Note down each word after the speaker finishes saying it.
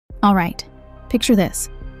All right, picture this.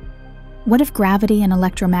 What if gravity and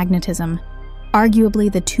electromagnetism,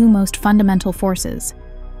 arguably the two most fundamental forces,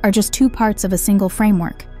 are just two parts of a single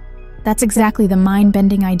framework? That's exactly the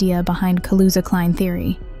mind-bending idea behind Kaluza Klein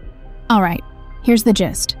theory. All right, here's the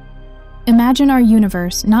gist. Imagine our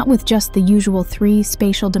universe not with just the usual 3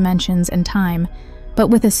 spatial dimensions and time, but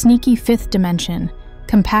with a sneaky 5th dimension,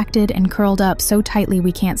 compacted and curled up so tightly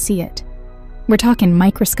we can't see it. We're talking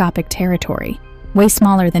microscopic territory, way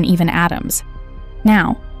smaller than even atoms.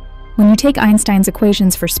 Now, when you take Einstein's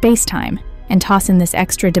equations for space-time and toss in this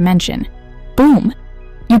extra dimension, boom!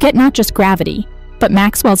 You get not just gravity, but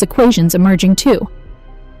Maxwell's equations emerging too.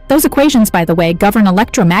 Those equations, by the way, govern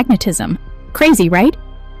electromagnetism. Crazy, right?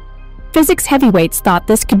 Physics heavyweights thought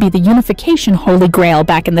this could be the unification holy grail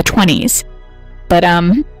back in the 20s. But,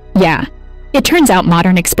 yeah. It turns out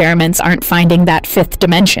modern experiments aren't finding that 5th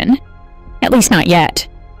dimension. At least not yet.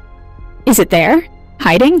 Is it there?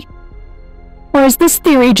 Hiding? Or is this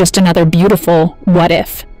theory just another beautiful what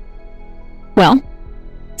if? Well,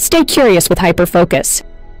 stay curious with Hyperfocus.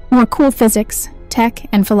 More cool physics, tech,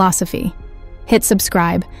 and philosophy. Hit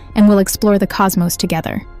subscribe, and we'll explore the cosmos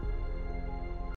together.